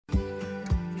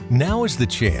Now is the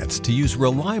chance to use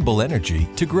reliable energy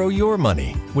to grow your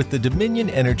money with the Dominion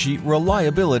Energy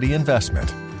Reliability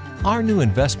Investment. Our new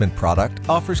investment product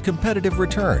offers competitive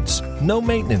returns, no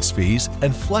maintenance fees,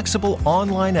 and flexible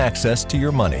online access to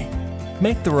your money.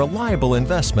 Make the reliable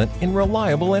investment in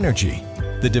reliable energy.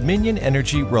 The Dominion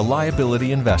Energy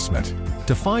Reliability Investment.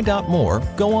 To find out more,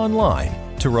 go online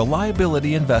to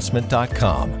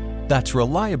reliabilityinvestment.com. That's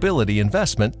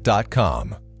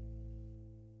reliabilityinvestment.com.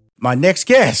 My next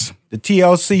guest, the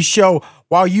TLC show,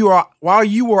 While You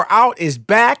Were Out, is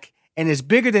back and is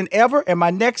bigger than ever. And my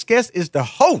next guest is the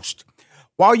host.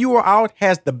 While You Were Out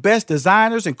has the best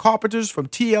designers and carpenters from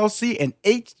TLC and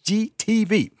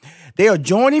HGTV. They are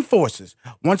joining forces.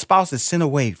 One spouse is sent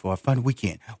away for a fun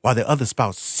weekend, while the other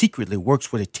spouse secretly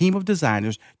works with a team of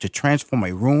designers to transform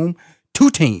a room, 2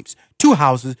 teams, 2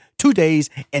 houses, 2 days,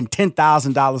 and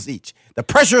 $10,000 each. The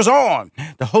pressure is on.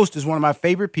 The host is one of my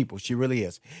favorite people. She really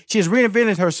is. She has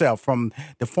reinvented herself from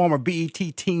the former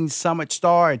BET Teen Summit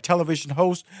star and television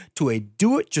host to a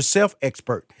do-it-yourself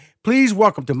expert. Please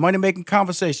welcome to Money Making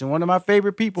Conversation, one of my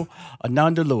favorite people,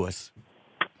 Ananda Lewis.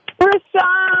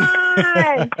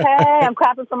 Rashawn! Hey, I'm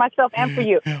clapping for myself and for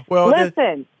you. Well,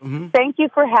 listen, thank you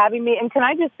for having me. And can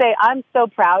I just say, I'm so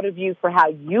proud of you for how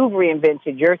you've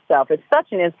reinvented yourself. It's such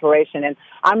an inspiration, and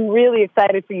I'm really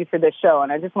excited for you for this show.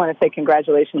 And I just want to say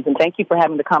congratulations and thank you for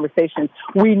having the conversation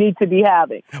we need to be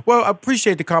having. Well, I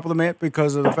appreciate the compliment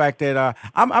because of the fact that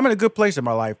I'm in a good place in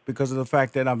my life because of the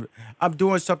fact that I'm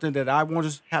doing something that I want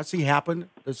to see happen.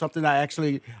 It's something I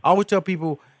always tell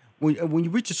people when you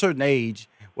reach a certain age,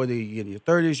 whether you're in your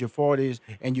 30s, your 40s,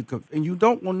 and you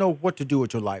don't know what to do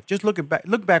with your life. Just look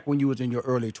back when you was in your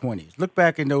early 20s. Look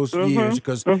back in those years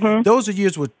because those are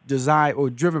years were designed or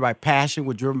driven by passion,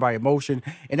 were driven by emotion,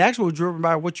 and actually were driven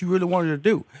by what you really wanted to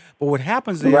do. But what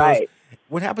happens is,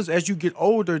 what happens as you get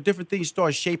older, different things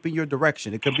start shaping your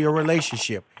direction. It could be a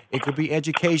relationship. It could be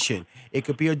education. It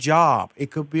could be a job.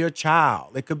 It could be a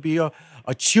child. It could be a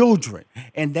children.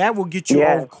 And that will get you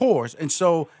off course. And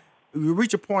so you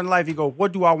reach a point in life, you go,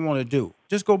 what do I want to do?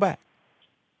 Just go back.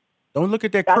 Don't look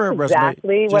at that current resume. That's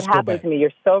exactly what happened to me.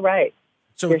 You're so right.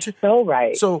 You're so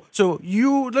right. So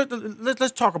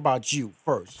let's talk about you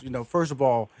first. You know, first of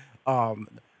all, BET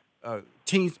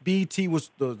was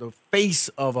the face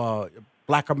of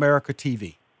Black America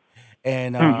TV.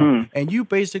 And you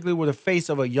basically were the face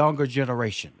of a younger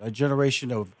generation,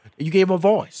 you gave a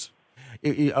voice,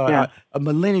 a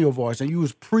millennial voice, and you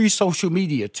was pre-social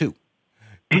media too.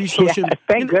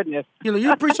 Thank goodness.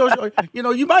 You're pre-social. We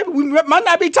might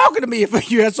not be talking to me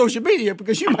if you had social media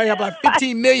because you might have like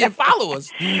 15 million followers.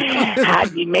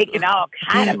 I'd be making all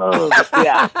kind of moves.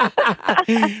 Yeah.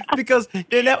 Because we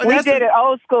did it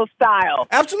old school style.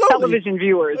 Absolutely. Television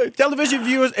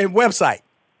viewers and website.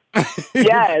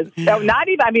 Yes. So not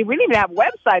even, we didn't even have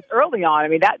websites early on.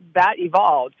 That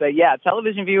evolved. But yeah,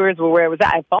 television viewers were where it was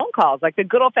at. And phone calls, like the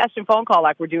good old fashioned phone call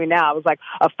like we're doing now. It was like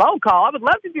a phone call. I would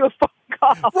love to do a phone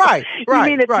call. Right. You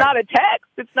mean it's not a text?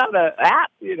 It's not an app?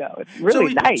 It's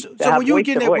really nice. So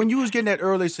when you was getting that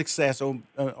early success on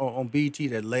BET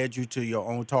that led you to your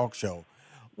own talk show,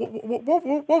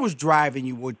 what was driving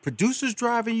you? Were producers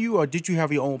driving you, or did you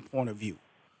have your own point of view?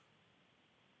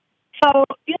 So,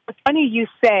 it's funny you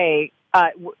say,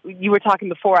 you were talking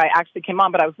before I actually came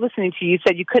on, but I was listening to you. You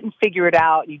said you couldn't figure it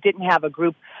out. You didn't have a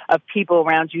group of people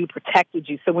around you who protected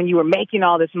you. So when you were making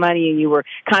all this money and you were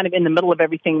kind of in the middle of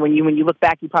everything, when you look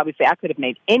back, you probably say, I could have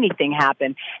made anything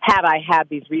happen had I had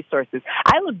these resources.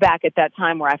 I look back at that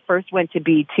time where I first went to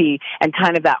BT and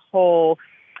kind of that whole,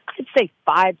 I'd say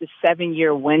 5 to 7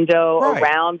 year window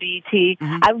around BT.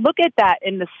 I look at that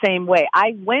in the same way.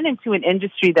 I went into an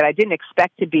industry that I didn't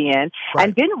expect to be in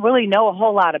and didn't really know a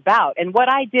whole lot about. And what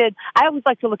I did, I always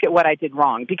like to look at what I did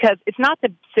wrong because it's not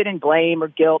to sit in blame or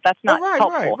guilt. That's not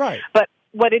helpful. But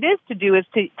what it is to do is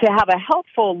to have a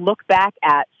helpful look back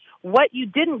at what you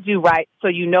didn't do right so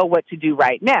you know what to do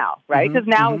right now, right? Because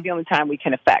now is the only time we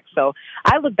can affect. So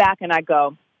I look back and I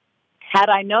go, had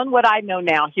I known what I know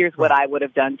now, here's what I would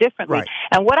have done differently. Right.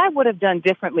 And what I would have done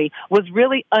differently was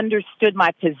really understood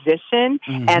my position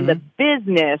and the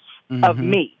business of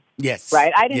me. Yes.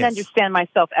 Right? I didn't understand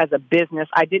myself as a business.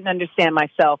 I didn't understand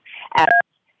myself as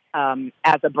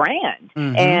a brand.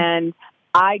 And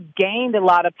I gained a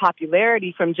lot of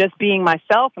popularity from just being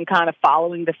myself and kind of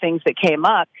following the things that came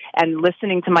up and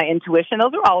listening to my intuition.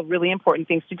 Those are all really important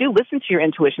things to do. Listen to your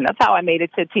intuition. That's how I made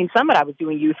it to Teen Summit. I was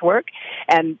doing youth work,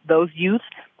 and those youth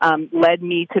led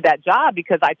me to that job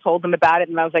because I told them about it,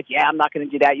 and I was like, yeah, I'm not going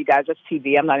to do that, you guys. That's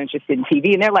TV. I'm not interested in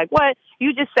TV. And they're like, what?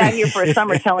 You just sat here for a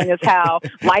summer telling us how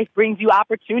life brings you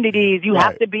opportunities. You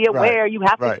have to be aware. You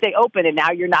have to stay open, and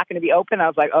now you're not going to be open. I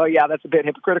was like, oh, yeah, that's a bit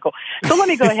hypocritical. So let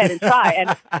me go ahead and try.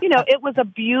 And, it was a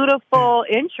beautiful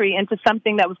entry into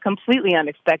something that was completely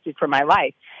unexpected for my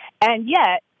life. And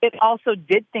yet, it also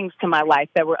did things to my life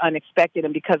that were unexpected,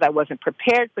 and because I wasn't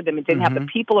prepared for them and didn't have the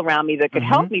people around me that could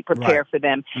help me prepare for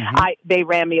them, they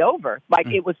ran me over. Like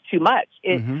it was too much.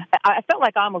 I felt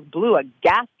like I almost blew a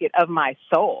gasket of my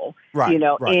soul,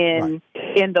 in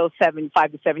those 5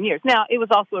 to 7 years. Now, it was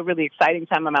also a really exciting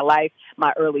time in my life,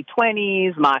 my early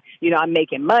 20s, I'm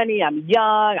making money, I'm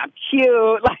young, I'm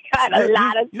cute, like I had a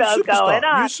lot of stuff going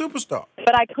on. You're a superstar.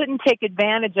 But I couldn't take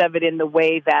advantage of it in the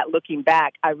way that, looking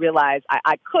back, I realized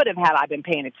I could have had I been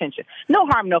paying attention. No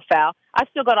harm, no foul. I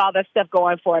still got all that stuff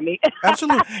going for me.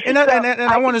 Absolutely. And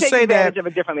I want to say that,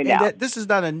 that this is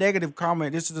not a negative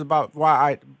comment. This is about why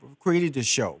I created this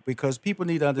show, because people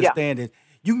need to understand that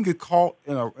you can get caught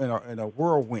in a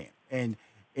whirlwind. And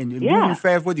moving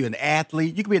fast, whether you're an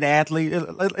athlete, you can be an athlete.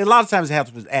 A lot of times it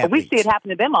happens with athletes. We see it happen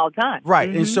to them all the time. Right.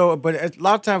 And so, but a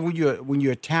lot of times when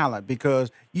you're a talent,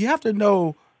 because you have to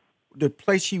know the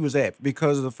place she was at,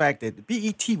 because of the fact that the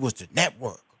BET was the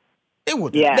network. It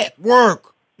was the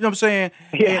network. You know what I'm saying?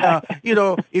 Yeah.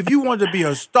 And, if you wanted to be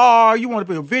a star, you wanted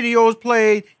to be videos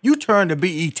played, you turned to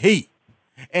BET.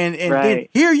 And then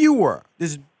here you were,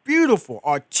 this beautiful,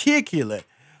 articulate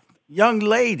young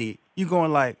lady. You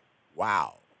going like,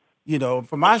 wow.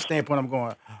 From my standpoint, I'm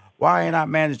going, why ain't I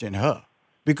managing her?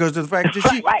 Because of the fact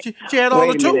that she had all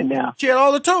the tools. She had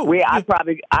all the tools. I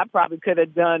probably could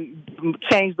have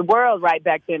changed the world right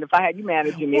back then if I had you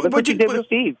managing me. Look what you did with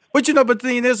Steve. But the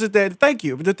thing is that, thank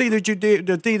you. The thing that you did,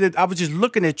 the thing that I was just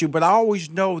looking at you, but I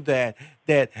always know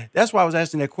that's why I was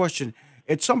asking that question.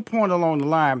 At some point along the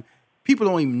line, people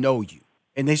don't even know you,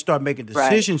 and they start making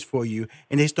decisions for you,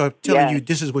 and they start telling you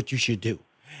this is what you should do.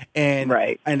 And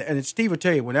and Steve will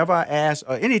tell you, whenever I ask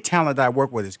any talent that I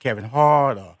work with, is Kevin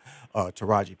Hart or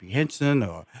Taraji P. Henson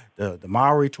or the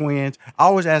Mowry twins, I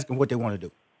always ask them what they want to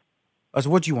do. I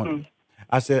said, what do you want to do?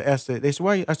 I said, they said,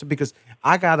 why? I said, because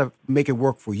I got to make it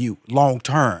work for you long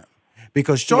term.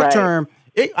 Because short term,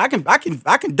 I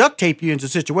can duct tape you into a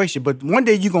situation, but one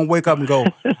day you're going to wake up and go,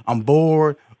 I'm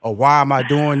bored, or why am I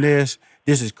doing this?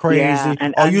 This is crazy.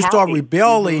 Or you start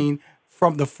rebelling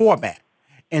from the format.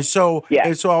 And so I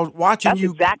was watching you.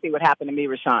 That's exactly what happened to me,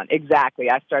 Rashawn. Exactly.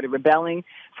 I started rebelling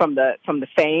from the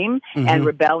fame and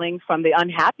rebelling from the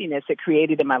unhappiness it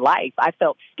created in my life. I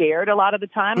felt scared a lot of the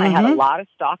time. I had a lot of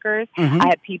stalkers. I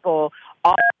had people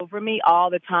all over me all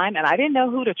the time, and I didn't know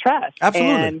who to trust.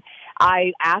 Absolutely. And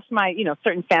I asked my,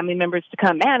 certain family members to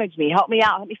come manage me, help me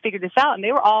out, help me figure this out. And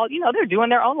they were all, they're doing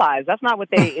their own lives. That's not what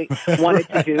they wanted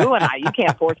to do. And you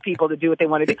can't force people to do what they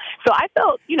want to do. So I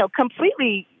felt,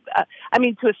 completely,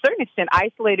 to a certain extent,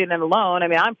 isolated and alone.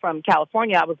 I'm from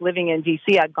California. I was living in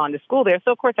D.C. I'd gone to school there.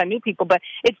 So, of course, I knew people. But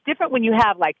it's different when you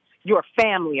have, your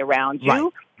family around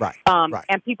you. Right.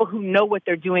 And people who know what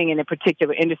they're doing in a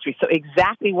particular industry. So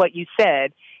exactly what you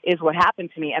said is what happened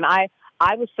to me. And I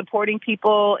was supporting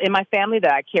people in my family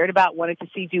that I cared about, wanted to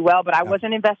see do well, but I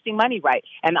wasn't investing money right.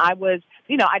 And I was,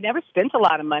 I never spent a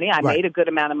lot of money. I made a good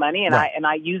amount of money, and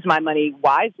I used my money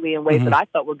wisely in ways that I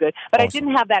thought were good. But I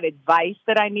didn't have that advice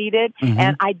that I needed,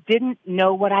 and I didn't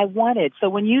know what I wanted. So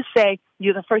when you say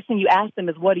the first thing you ask them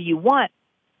is, what do you want?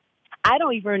 I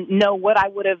don't even know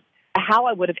how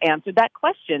I would have answered that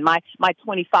question, my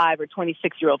 25 or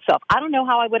 26-year-old self. I don't know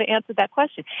how I would have answered that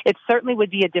question. It certainly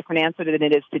would be a different answer than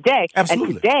it is today.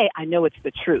 Absolutely. And today, I know it's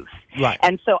the truth. Right.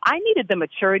 And so I needed the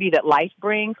maturity that life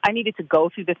brings. I needed to go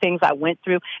through the things I went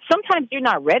through. Sometimes you're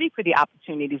not ready for the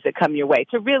opportunities that come your way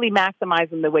to really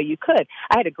maximize them the way you could.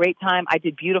 I had a great time. I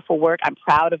did beautiful work. I'm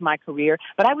proud of my career,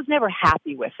 but I was never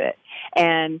happy with it.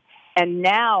 And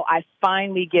now I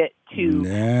finally get to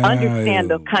understand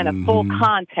the kind of full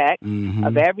context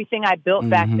of everything I built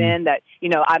back then. That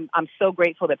I'm so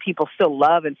grateful that people still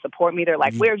love and support me. They're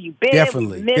like, "Where have you been?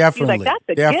 Definitely. Like, that's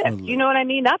a gift. You know what I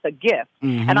mean? That's a gift."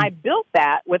 And I built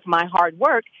that with my hard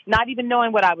work, not even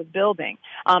knowing what I was building.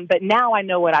 But now I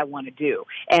know what I want to do,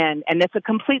 and it's a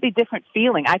completely different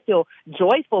feeling. I feel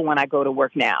joyful when I go to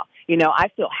work now. I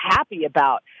feel happy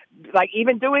about,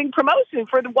 even doing promotion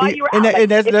for while you were out. And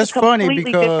that's funny,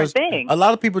 because a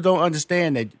lot of people don't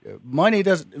understand that money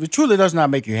truly does not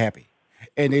make you happy.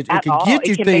 And it can get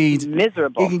you things. Make you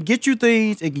miserable. It can get you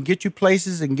things. It can get you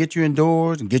places. It can get you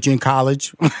indoors and get you in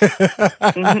college.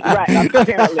 Right.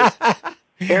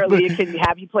 Apparently, it can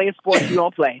have you play a sport you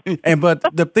don't play. But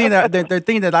the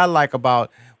thing that I like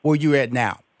about where you're at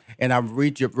now, and I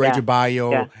read your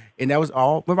bio, and that was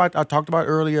all. Remember, I talked about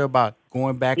earlier about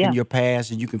going back in your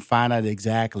past, and you can find out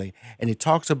exactly. And it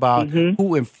talks about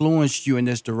who influenced you in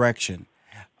this direction,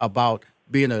 about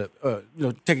being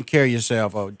taking care of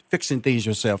yourself or fixing things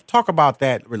yourself. Talk about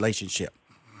that relationship.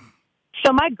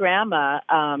 So my grandma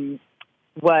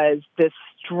was this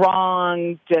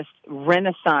strong, just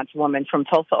Renaissance woman from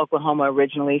Tulsa, Oklahoma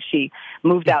originally. She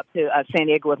moved out to San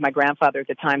Diego with my grandfather at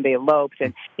the time they eloped,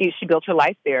 and she built her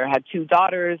life there, had 2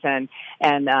 daughters, and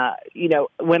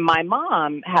when my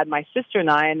mom had my sister and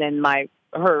I, and then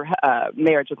her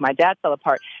marriage with my dad fell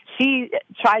apart, she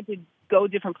tried to go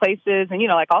different places, and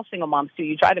like all single moms do,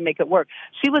 you try to make it work.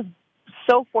 She was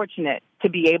so fortunate to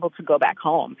be able to go back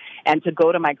home and to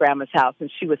go to my grandma's house. And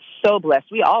she was so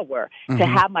blessed. We all were to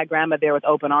have my grandma there with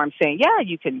open arms saying, yeah,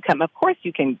 you can come. Of course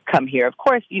you can come here. Of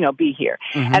course, be here.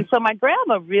 And so my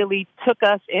grandma really took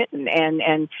us in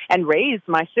and raised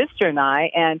my sister and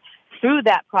I. And through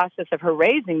that process of her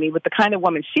raising me with the kind of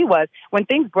woman she was, when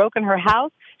things broke in her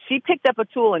house, she picked up a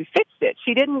tool and fixed it.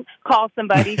 She didn't call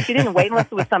somebody. She didn't wait unless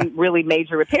it was some really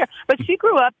major repair. But she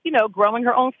grew up, growing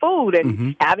her own food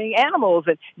and having animals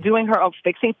and doing her own,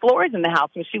 fixing floors in the house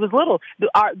when she was little.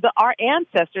 Our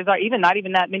ancestors are not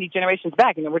even that many generations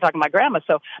back. We're talking my grandma.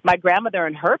 So my grandmother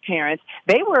and her parents,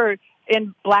 they were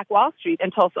in Black Wall Street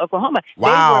in Tulsa, Oklahoma.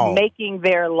 Wow. They were making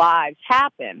their lives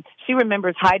happen. She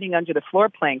remembers hiding under the floor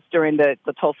planks during the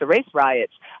Tulsa race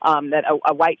riots, that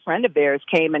a white friend of theirs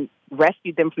came and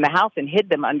rescued them from the house and hid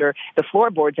them under the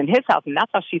floorboards in his house, and that's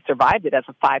how she survived it as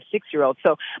a 5-6-year-old.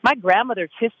 So my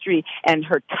grandmother's history and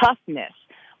her toughness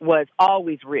was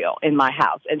always real in my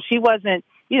house, and she wasn't,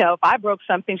 if I broke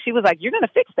something, she was like, you're going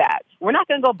to fix that. We're not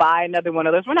going to go buy another one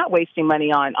of those. We're not wasting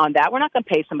money on that. We're not going to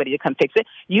pay somebody to come fix it.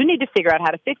 You need to figure out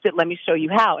how to fix it. Let me show you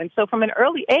how. And so from an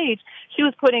early age, she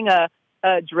was putting a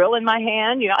drill in my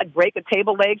hand. I'd break a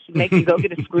table leg. She'd make me go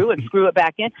get a screw and screw it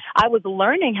back in. I was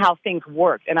learning how things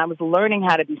worked, and I was learning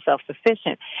how to be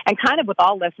self-sufficient. And kind of with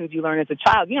all lessons you learn as a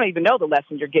child, you don't even know the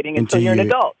lesson you're getting until you're an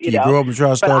adult. You grow up and try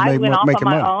to start making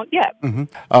money. Own. Yeah.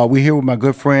 We're here with my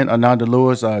good friend, Ananda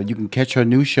Lewis. You can catch her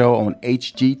new show on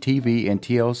HGTV and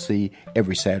TLC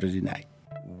every Saturday night.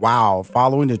 Wow,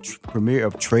 following the premiere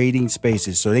of Trading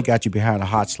Spaces. So they got you behind a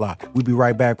hot slot. We'll be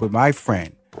right back with my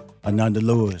friend, Ananda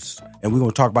Lewis, and we're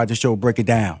going to talk about the show, break it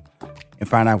down, and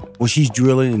find out what she's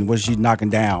drilling and what she's knocking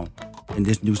down in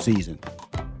this new season.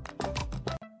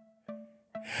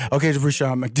 Okay, this is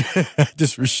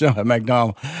Rushion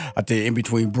McDonald. I tell you, in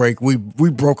between break, we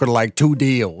brokered like 2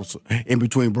 deals in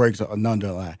between breaks.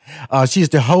 Ananda, she's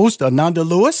the host. Ananda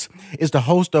Lewis is the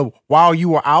host of While You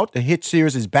Were Out. The hit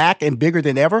series is back and bigger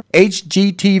than ever.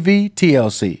 HGTV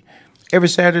TLC. Every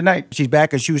Saturday night, she's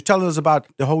back, and she was telling us about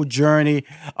the whole journey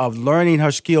of learning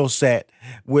her skill set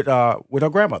with her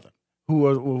grandmother, who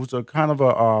was a kind of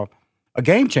a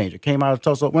game changer. Came out of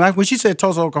Tulsa. When she said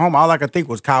Tulsa, Oklahoma, all I could think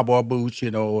was cowboy boots,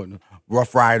 and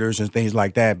Rough Riders and things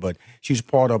like that. But she's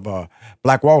part of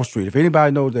Black Wall Street. If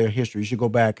anybody knows their history, you should go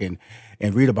back and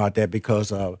read about that,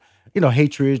 because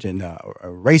hatred and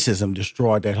racism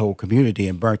destroyed that whole community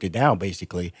and burnt it down,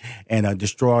 basically, and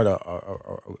destroyed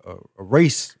a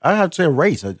race. I have to say a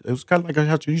race. It was kind of like I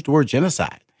have to use the word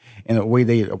genocide, in a way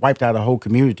they wiped out a whole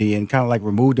community and kind of like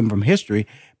removed them from history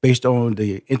based on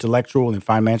the intellectual and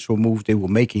financial moves they were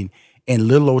making in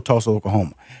little old Tulsa,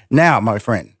 Oklahoma. Now, my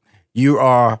friend, you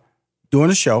are doing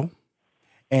a show,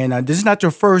 and this is not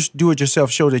your first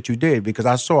do-it-yourself show that you did, because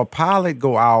I saw a pilot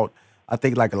go out, I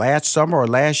think like last summer or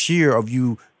last year, of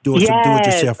you doing some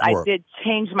do-it-yourself work. I did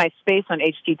change my space on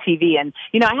HGTV, and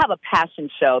I have a passion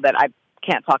show that I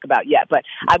can't talk about yet, but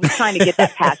I was trying to get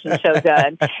that passion show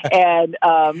done, and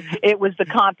it was the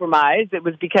compromise. It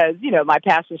was because my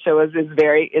passion show is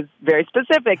very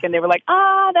specific, and they were like,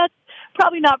 that's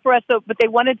probably not for us. So, but they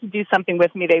wanted to do something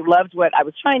with me. They loved what I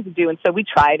was trying to do, and so we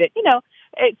tried it.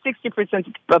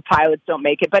 60% of pilots don't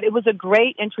make it, but it was a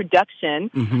great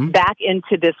introduction back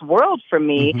into this world for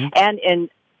me, and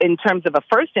in terms of a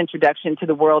first introduction to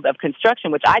the world of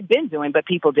construction, which I'd been doing, but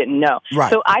people didn't know.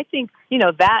 Right. So I think,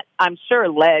 that I'm sure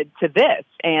led to this.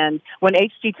 And when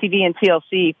HGTV and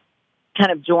TLC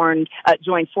kind of joined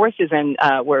forces and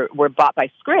were bought by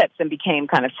Scripps and became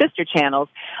kind of sister channels,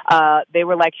 they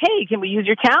were like, hey, can we use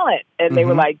your talent? And they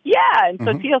were like, yeah. And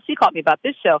so TLC called me about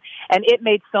this show, and it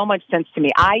made so much sense to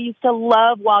me. I used to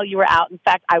love While You Were Out. In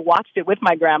fact, I watched it with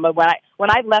my grandma.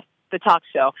 When I left the talk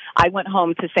show, I went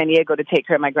home to San Diego to take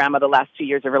care of my grandma the last 2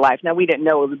 years of her life. Now, we didn't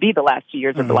know it would be the last 2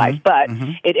 years of her life, but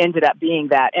it ended up being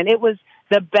that. And it was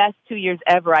the best 2 years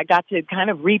ever. I got to kind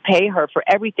of repay her for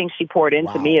everything she poured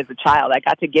into me as a child. I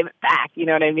got to give it back, you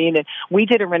know what I mean? And we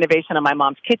did a renovation on my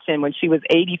mom's kitchen when she was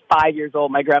 85 years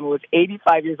old. My grandma was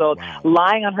 85 years old,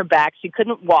 lying on her back. She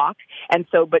couldn't walk, and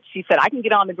so, but she said, I can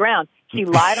get on the ground. She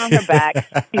lied on her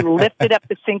back. She lifted up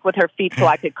the sink with her feet so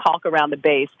I could caulk around the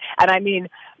base. And I mean,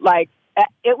 like,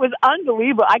 it was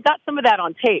unbelievable. I got some of that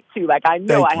on tape, too. Like, I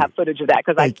know I have footage of that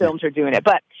because I filmed her doing it.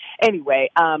 But anyway,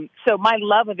 so my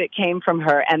love of it came from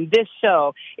her. And this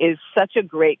show is such a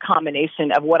great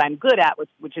combination of what I'm good at,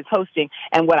 which is hosting,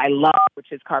 and what I love,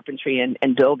 which is carpentry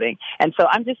and building. And so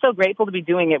I'm just so grateful to be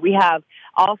doing it. We have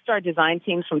all-star design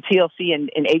teams from TLC and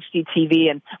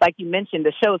HGTV. And like you mentioned,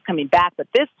 the show is coming back. But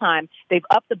this time, they've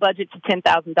upped the budget to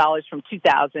 $10,000 from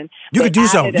 $2,000. You could do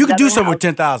something. You could do something with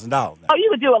 $10,000. Oh, you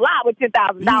could do a lot with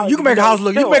 $10,000. You can make a house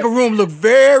look. You can make a room look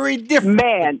very different.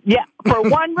 Man, yeah. For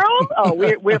one room,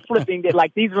 we're flipping it.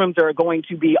 Like, these rooms are going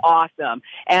to be awesome.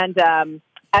 And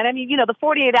I mean, the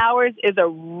 48 hours is a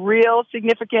real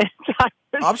significant time.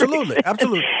 Absolutely.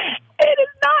 It is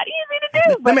not easy to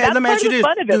do, but let me ask you this.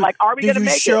 Fun of it. Like, are we going to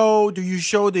make it? Do you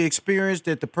show the experience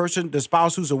that the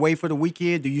spouse who's away for the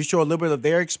weekend, do you show a little bit of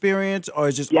their experience, or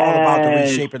is it just all about the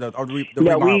reshaping or the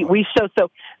remodel? We show.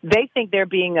 So they think they're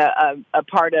being a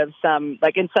part of some,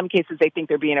 like in some cases, they think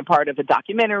they're being a part of a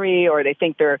documentary, or they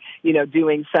think they're,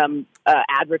 doing some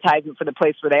advertisement for the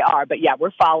place where they are. But yeah,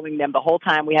 we're following them the whole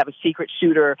time. We have a secret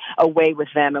shooter away with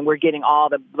them, and we're getting all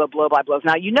the blow-by-blows.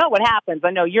 Now, you know what happens.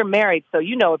 I know you're married, so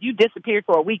if you disappeared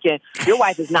for a weekend, your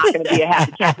wife is not going to be a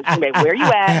happy camper. Where are you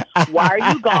at? Why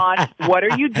are you gone? What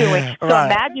are you doing? So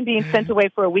imagine being sent away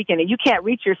for a weekend and you can't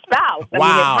reach your spouse. I mean,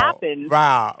 it happens.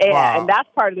 Wow. And that's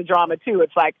part of the drama too.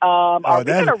 It's like, are we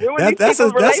going to ruin these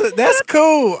people's relationships? That's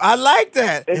cool. I like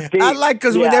that. I like,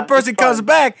 because when that person comes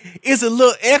back, it's a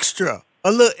little extra.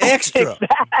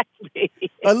 Exactly.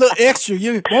 A little extra.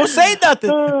 You won't say nothing,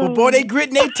 but boy, they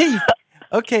gritting their teeth.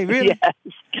 Okay, really? Yes.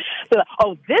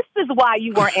 So, this is why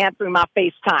you weren't answering my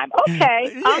FaceTime.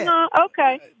 Okay.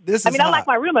 Okay. I like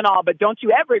my room and all, but don't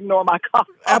you ever ignore my call.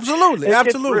 Absolutely.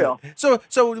 It's real.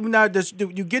 So now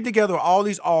you get together all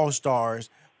these all-stars.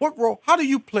 What role? How do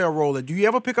you play a role? Do you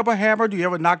ever pick up a hammer? Do you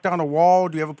ever knock down a wall?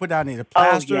 Do you ever put down any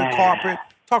plaster, carpet?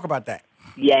 Talk about that.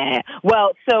 Yeah.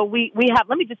 Well, so we have,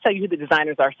 let me just tell you who the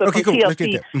designers are. So from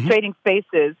TLC, Trading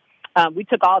Spaces, we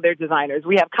took all their designers.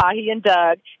 We have Kahi and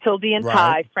Doug, Hildy and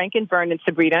Ty, Frank and Vern, and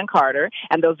Sabrina and Carter.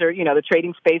 And those are, the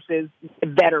Trading Spaces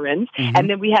veterans. And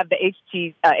then we have the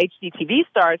HGTV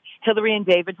stars, Hillary and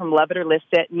David from Love It or List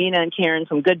It, Mina and Karen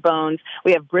from Good Bones.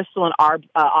 We have Bristol and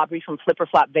Aubrey from Flipper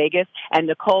Flop Vegas, and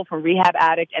Nicole from Rehab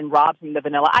Addict, and Rob from the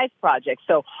Vanilla Ice Project.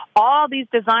 So all these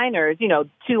designers,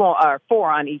 2 or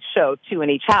 4 on each show, 2 in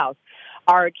each house,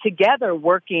 are together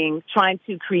working, trying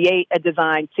to create a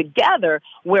design together,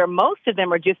 where most of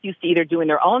them are just used to either doing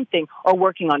their own thing or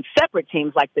working on separate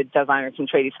teams like the designers from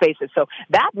Trading Spaces. So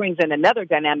that brings in another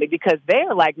dynamic, because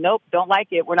they're like, nope, don't like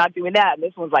it, we're not doing that. And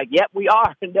this one's like, yep, we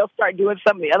are. And they'll start doing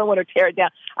something. The other one will tear it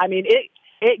down. I mean,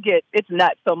 it's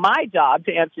nuts. So my job,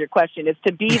 to answer your question, is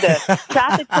to be the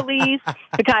traffic police,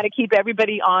 to kind of keep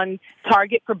everybody on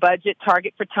target for budget,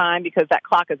 target for time, because that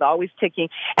clock is always ticking.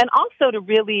 And also to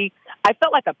really, I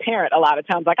felt like a parent a lot of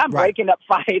times. Like, I'm breaking up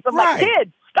fights. I'm like,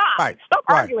 kids, stop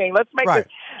arguing. Let's make this.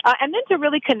 And then to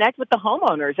really connect with the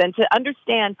homeowners and to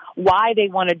understand why they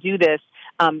want to do this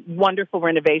wonderful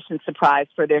renovation surprise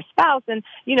for their spouse. And,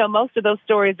 most of those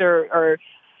stories are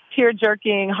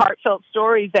tear-jerking, heartfelt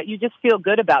stories that you just feel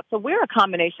good about. So we're a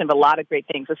combination of a lot of great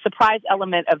things. A surprise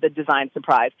element of the design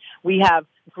surprise. We have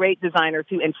great designers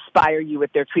who inspire you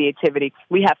with their creativity.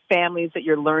 We have families that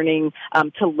you're learning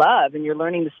to love, and you're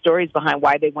learning the stories behind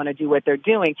why they want to do what they're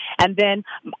doing. And then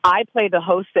I play the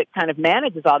host that kind of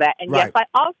manages all that. And yes, I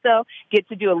also get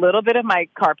to do a little bit of my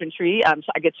carpentry. So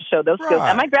I get to show those skills.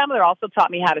 And my grandmother also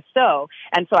taught me how to sew,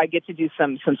 and so I get to do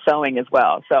some sewing as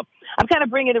well. So I'm kind of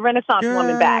bringing the Renaissance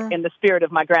woman back in the spirit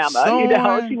of my grandma.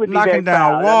 She would be very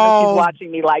proud. She's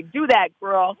watching me like, do that,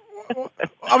 girl.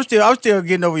 I'm still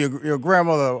getting over your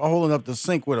grandmother holding up the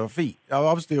sink with her feet.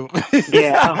 I'm still.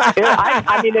 Yeah.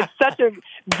 I mean, it's such a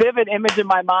vivid image in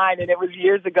my mind, and it was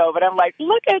years ago. But I'm like,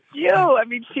 look at you. I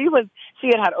mean, she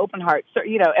had open heart. So,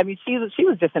 I mean, she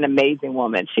was just an amazing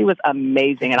woman. She was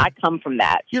amazing, and I come from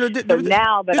that. So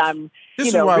now that I'm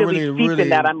really steeped in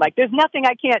that, I'm like, there's nothing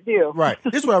I can't do. Right.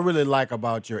 This is what I really like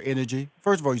about your energy.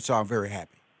 First of all, you sound very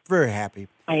happy. Very happy.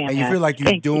 I am. And you feel like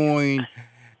you're doing.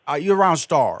 You're around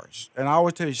stars, and I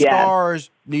always tell you, stars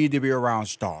need to be around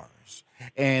stars,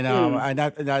 and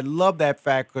I love that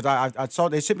fact, because I saw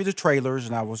they sent me the trailers,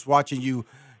 and I was watching you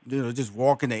just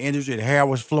walking the industry. The hair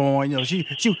was flowing. She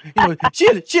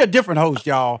a different host,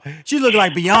 y'all. She looked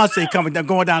like Beyonce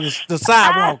going down the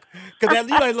sidewalk. Cause that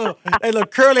little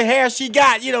curly hair she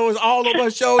got, was all over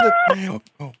her shoulder.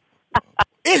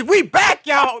 We back,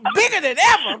 y'all, bigger than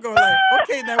ever. I'm going like,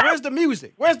 okay, now where's the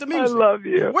music? Where's the music? I love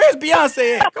you. Where's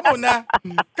Beyonce at? Come on now,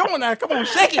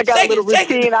 shake it, I got shake a little it,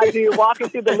 routine I do, walking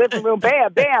through the living room,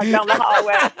 bam, bam, down the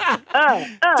hallway.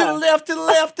 To the left, to the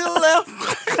left, to the left.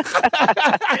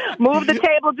 Move the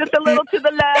table just a little to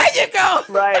the left. There you go.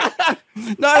 Right.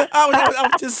 No, I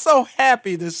was just so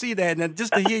happy to see that, and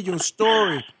just to hear your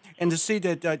story, and to see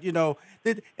that,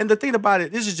 and the thing about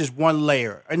it, this is just one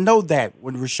layer. And know that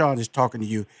when Rashawn is talking to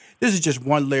you, this is just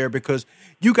one layer because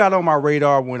you got on my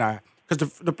radar because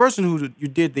the person who you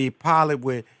did the pilot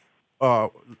with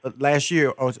last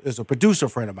year is a producer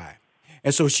friend of mine.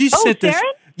 And so she sent this.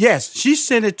 Sharon? Yes, she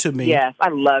sent it to me. Yes, I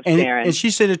love Sharon. And she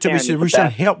sent it to me. She said,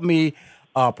 Rashawn, help me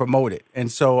promote it.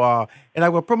 And so, and I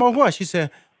go, promote what? She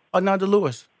said, Ananda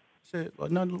Lewis. Said,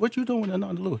 Ananda, what you doing with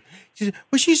Ananda Lewis? She said,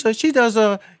 well, she does she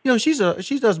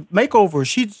does makeovers.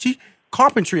 She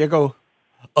carpentry. I go,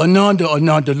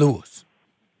 Ananda Lewis.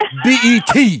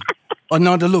 BET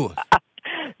Ananda Lewis.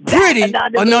 Pretty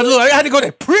Ananda Lewis. I had to go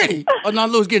there. Pretty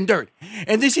Ananda Lewis getting dirty.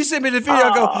 And then she sent me the video.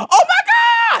 I go, oh my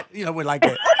God! Went like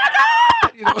that.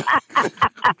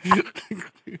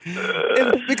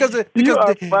 Because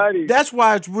funny. That's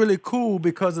why it's really cool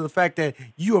because of the fact that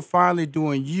you are finally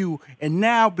doing you, and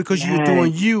now because you're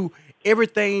doing you,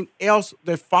 everything else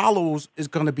that follows is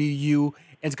going to be you,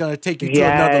 and it's going to take you to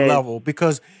another level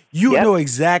because you know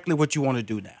exactly what you want to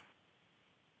do now.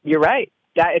 You're right.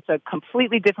 It's a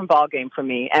completely different ballgame for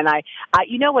me, and I,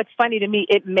 you know what's funny to me?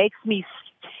 It makes me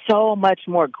so much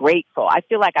more grateful. I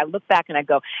feel like I look back and I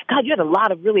go, God, you had a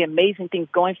lot of really amazing things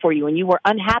going for you, and you were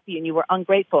unhappy and you were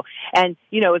ungrateful. And,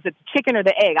 is it the chicken or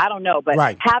the egg? I don't know. But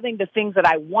having the things that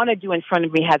I want to do in front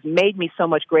of me has made me so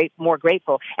much more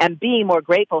grateful. And being more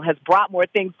grateful has brought more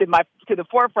things to the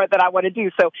forefront that I want to do.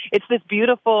 So it's this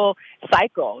beautiful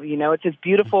cycle, it's this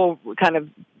beautiful kind of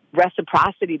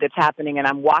reciprocity that's happening, and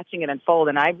I'm watching it unfold.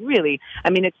 And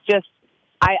it's just,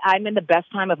 I'm in the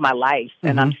best time of my life,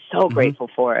 and I'm so grateful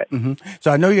for it.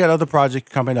 So I know you got other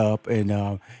projects coming up,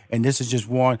 and this is just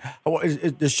one.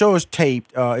 The show is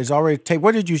taped. It's already taped.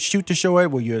 Where did you shoot the show at?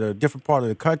 Were you at a different part of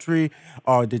the country,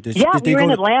 or did we were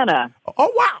in Atlanta.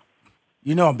 Oh wow!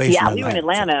 I'm based in Atlanta. We were in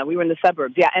Atlanta. So. We were in the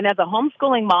suburbs. Yeah, and as a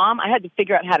homeschooling mom, I had to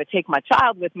figure out how to take my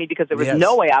child with me because there was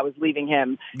no way I was leaving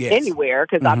him anywhere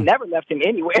because I've never left him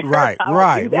anywhere. Right.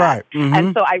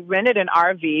 And so I rented an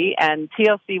RV, and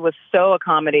TLC was so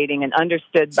accommodating and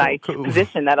understood my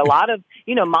position that a lot of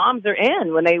moms are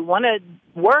in when they want to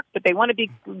work, but they want to be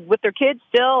with their kids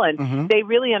still, and they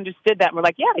really understood that. And we're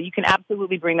like, yeah, you can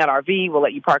absolutely bring that RV. We'll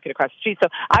let you park it across the street. So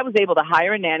I was able to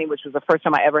hire a nanny, which was the first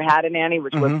time I ever had a nanny,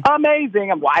 which was amazing.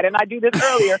 And why didn't I do this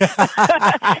earlier?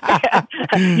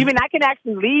 You mean I can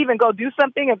actually leave and go do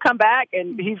something and come back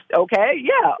and he's okay?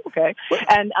 Yeah, okay.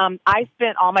 And I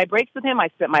spent all my breaks with him. I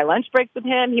spent my lunch breaks with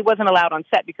him. He wasn't allowed on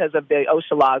set because of the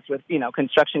OSHA laws with,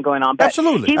 construction going on. But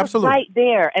absolutely. He was right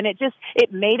there. And it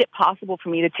made it possible for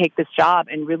me to take this job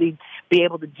and really be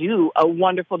able to do a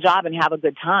wonderful job and have a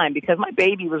good time because my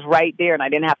baby was right there and I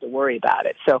didn't have to worry about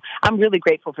it. So I'm really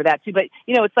grateful for that too. But,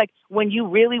 it's like when you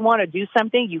really want to do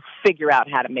something, you figure out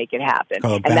how to make it happen.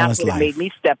 And that's what it made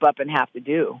me step up and have to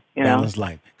do. Balanced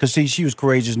life. Because, see, she was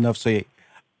courageous enough to say,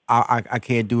 I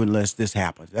can't do it unless this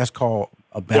happens. That's called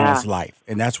a balanced life.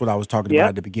 And that's what I was talking about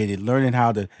at the beginning. Learning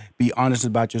how to be honest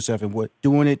about yourself and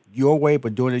doing it your way,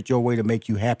 but doing it your way to make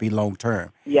you happy long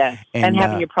term. Yes, and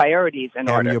having your priorities in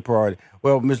order. Having your priority.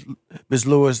 Well, Ms.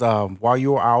 Lewis, while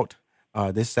you're out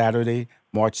this Saturday,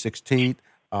 March 16th,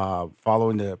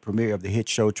 following the premiere of the hit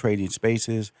show Trading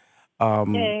Spaces,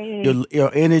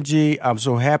 your energy, I'm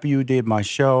so happy you did my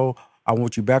show. I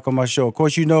want you back on my show. Of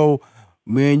course,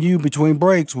 me and you between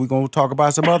breaks, we're going to talk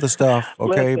about some other stuff,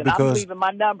 okay? Listen, I'm leaving my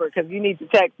number because you need to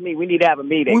text me. We need to have a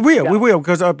meeting. We will,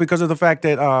 because of the fact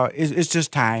that it's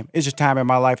just time. It's just time in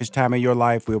my life. It's time in your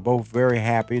life. We're both very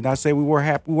happy. And I say we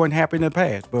weren't happy in the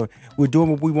past, but we're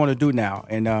doing what we want to do now.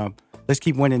 And let's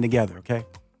keep winning together, okay?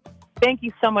 Thank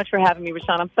you so much for having me,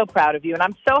 Rashawn. I'm so proud of you. And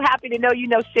I'm so happy to know you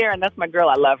know Sharon. That's my girl.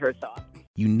 I love her so.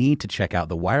 you need to check out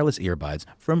the wireless earbuds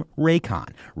from Raycon.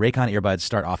 Raycon earbuds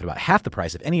start off at about half the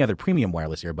price of any other premium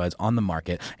wireless earbuds on the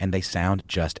market, and they sound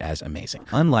just as amazing.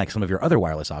 Unlike some of your other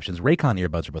wireless options, Raycon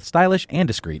earbuds are both stylish and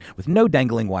discreet, with no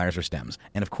dangling wires or stems.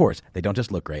 And of course, they don't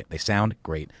just look great, they sound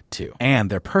great too. And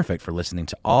they're perfect for listening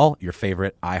to all your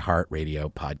favorite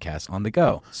iHeartRadio podcasts on the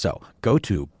go. So go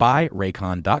to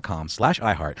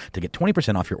buyraycon.com/iHeart to get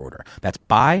 20% off your order. That's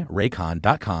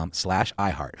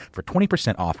buyraycon.com/iHeart for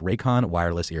 20% off Raycon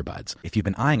wireless earbuds. If you've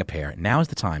been eyeing a pair, now's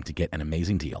the time to get an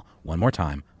amazing deal. One more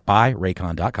time,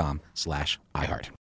 buyraycon.com/iHeart.